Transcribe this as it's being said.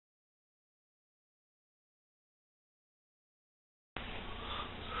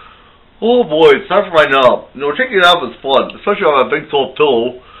Oh boy, it's time for my nap. You know, taking a nap is fun, especially on a big soft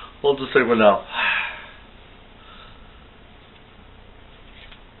pillow. I'll just take my nap.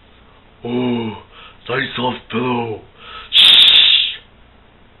 Oh, nice soft pillow. Shh.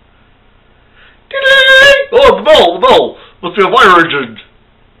 Oh, the bell. Must be a fire engine.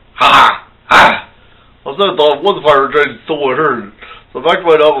 Ha! Ha! I was not thought it was a fire engine, so I heard. So back to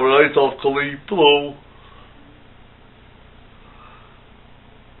my nap with a nice soft cozy pillow.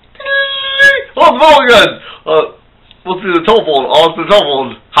 Oh, the bell again! Must be the telephone. Oh, it's the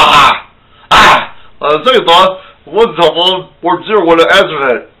telephone. Ha ha! Ah! Second thought, it was the telephone. Word 0 would have answered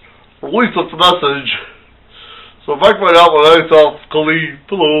it. Or at least that's the message. So back right out with a nice soft cozy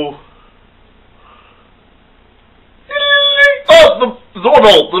pillow. Oh, the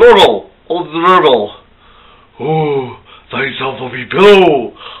doorbell! Oh, the doorbell. Oh, nice soft fluffy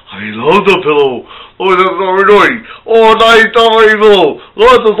pillow. I love the pillow. Oh, that's what we're doing. Oh, nice soft fluffy pillow. Oh,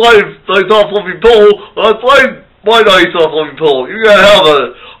 that's a nice soft fluffy pillow. That's my nice soft fluffy pillow. You gotta have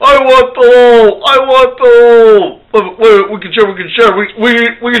it. I want pillow. Wait, we can share. We can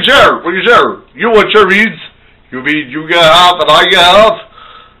share. You know what share means? You mean you get half and I get half?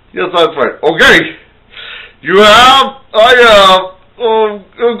 Yes, that's right. Okay. You have, I have. Go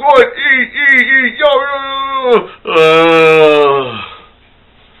ahead, eat.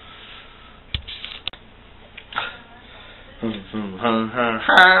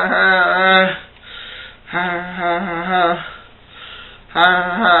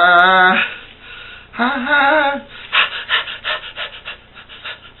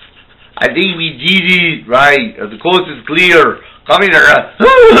 I think we did it right. The coast is clear. Come here.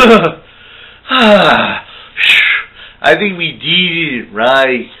 I think we did it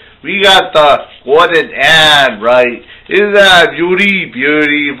right. We got the golden ad right. Isn't that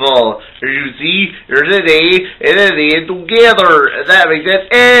beautiful? As you see, there's an A and an A together. And that makes an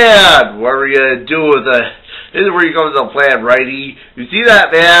ad. What are we going to do with it? This is where you come to the plan, righty? You see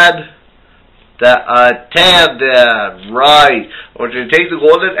that ad? The tab ad, right. I want you to take the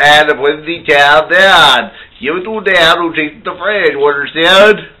golden ad and put the tab ad. Give it to Dad who takes it to Fred. You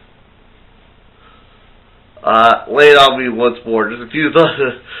understand? Lay it on me once more. Just a few thoughts.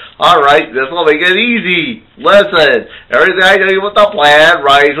 Alright, this will make it easy. Listen, everything I tell you with the plan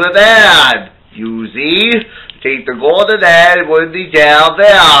rhymes with ad. You see? Take the golden ad and put the tab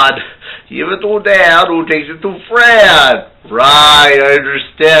ad. Give it to Dad who takes it to Fred. Right, I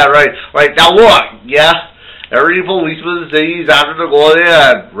understand. Right, now look, yeah? Every policeman in the city is after the golden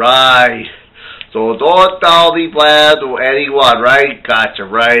ad. Right. So don't tell the plan to anyone, right? Gotcha,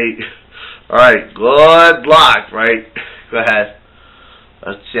 right? Alright, good luck, right? Go ahead.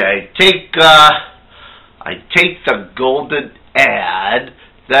 Let's see, I take the golden ad,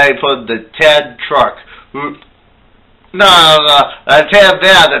 then I put the Ted truck. No, the tab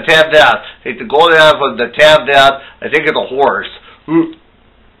down. Take the golden ad, put the tab down, I think it's a horse.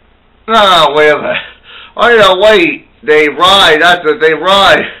 No, wait a minute. Oh, yeah, wait. They ride, that's what they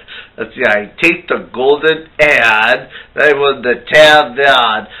ride. Let's see, I take the golden ad, then I put the tab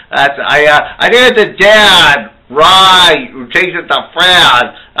down. I think it's the dad, right, who takes it to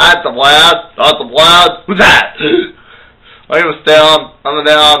Fred. That's the plan. Who's that? I was down, I'm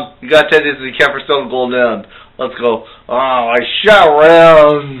down. You got 10 days to camp for still golden ad. Let's go. Oh, I shot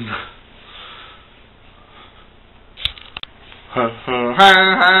around.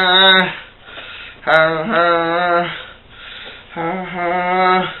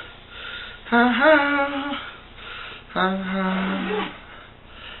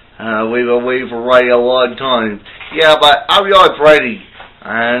 We've been waiting for Righty a long time. Yeah, but I'll be honest, Righty.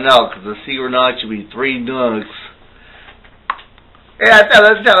 I don't know, because the secret knot should be 3 nugs. Yeah,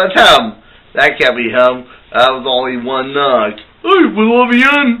 that's him. That can't be him. That was only 1 nug. Hey, we love you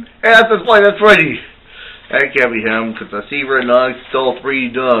in. Yeah, that's the point, that's Righty. That can't be him, because the secret knot's still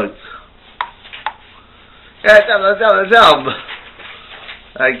 3 nugs. Yeah, that's him.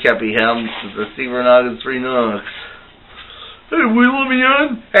 That can't be him, because the secret knot is 3 nugs. Hey, we let me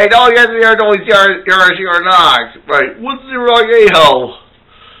in? Hey, no, you guys are here to only see our knocks. Right, what's the wrong a-hole?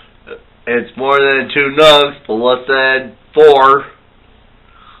 It's more than 2 nugs, but less than 4.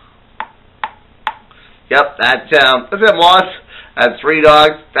 Yep, that's him. That's him, boss. That's 3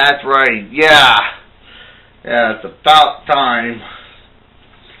 dogs. That's right, yeah. Yeah, it's about time.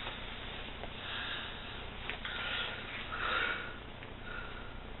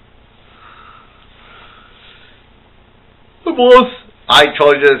 Hey, boss. I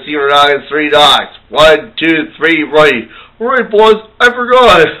told you to see your dog is 3 dogs. 1, 2, 3, right. Alright, boss. I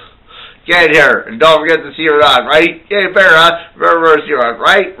forgot. Get here. And don't forget to see your dog, right? Yeah, you better, Remember to see your dog,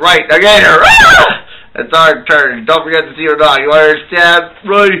 right? Right. Now get here. Ah! It's our turn. Don't forget to see your dog. You understand?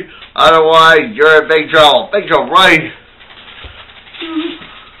 Right. Otherwise, you're in big trouble. Big trouble, right?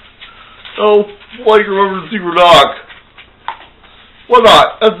 Oh, why do you remember the secret knock? Why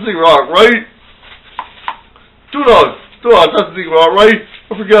not? That's the secret knock, right? Two dogs, that's the secret knock, right?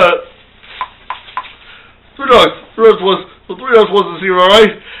 I forget. Three dogs was the secret knock,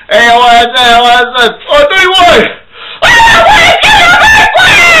 right? Hey, what's that? Oh, tell you what!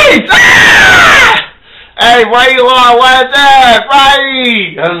 Please! Ah! Hey, where you are? What's that?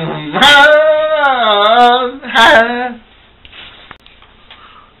 Right!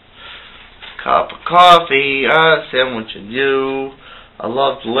 Cup of coffee, a sandwich and you. I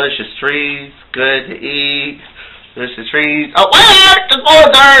love delicious trees, good to eat. Delicious trees. Oh, where? The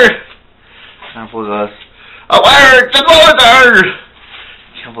border! Can't believe this. Oh, where? The border!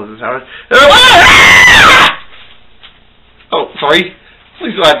 Can't believe this happened. Oh, sorry.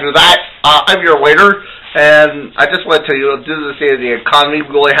 Please do not do that. I'm your waiter, and I just want to tell you, due to the state of the economy,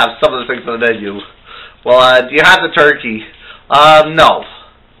 we only have some of the things on the menu. Well, do you have the turkey? No.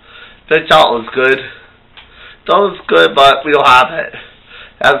 The salad was good. Salad was good, but we don't have it.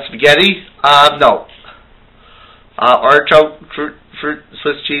 Have spaghetti? No. Artichoke, fruit,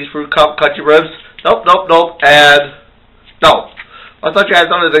 Swiss cheese, fruit cup, country ribs? Nope, and no. I thought you had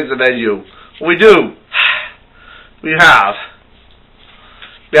some of the things on the menu. Well, we do. We have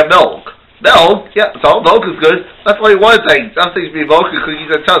milk. Milk? Yeah, so milk is good. That's only one thing. Some things be milk and cookies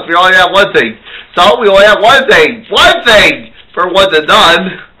and toast. We only have one thing. So we only have one thing. One thing! For one to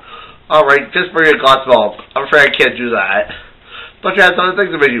none. Alright, just bring a glass of milk. I'm afraid I can't do that. But you have some other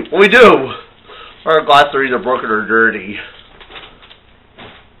things to menu. Well, we do. Our glasses are either broken or dirty.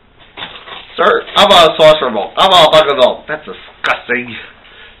 Sir, how about a saucer of milk? How about a bucket of milk? That's disgusting.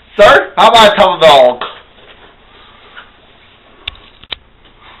 Sir, how about a tub of milk?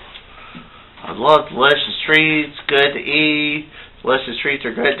 I love delicious treats, good to eat. Delicious treats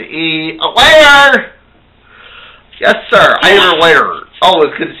are good to eat. A waiter! Yes, sir. I am your waiter. Oh,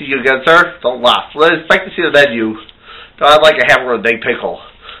 it's good to see you again, sir. Don't laugh. Let's expect to see the menu. No, I'd like a hamburger with a big pickle.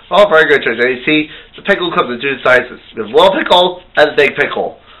 Oh, very good, Judge. You see, the pickle comes in two sizes. There's a little pickle and a big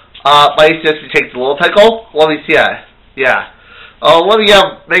pickle. Might you just take the little pickle? Let me see it. Yeah. Oh, let me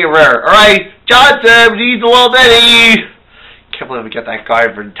make it rare. Alright, Johnson, we need the little bitty. Can't believe we get that guy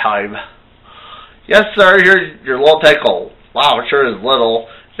in time. Yes, sir, here's your little pickle. Wow, it sure is little.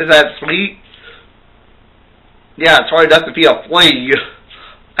 Is that sweet? Yeah, it's probably enough to be a flea.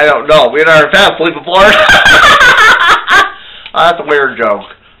 I don't know. We never had a flea before. That's a weird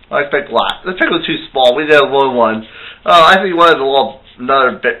joke. I expect a lot. The pickle was too small. We did a little one. I think we wanted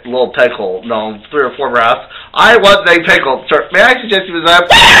another little pickle. No, 3 or 4 perhaps. I want a pickle. Sir, may I suggest you was that?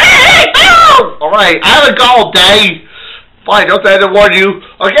 Alright, I haven't gone all day. Fine, don't say I didn't warn you.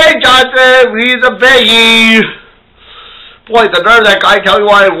 Okay, Johnson, we need a biggie. Boy, the nerve of that guy telling me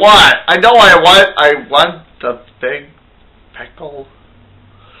what I want. I know what I want. I want the big pickle.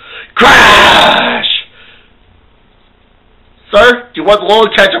 Crash! Sir, do you want the little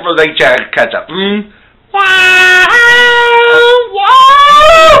ketchup or the big ketchup? Wow!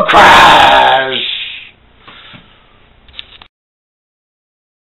 Crash!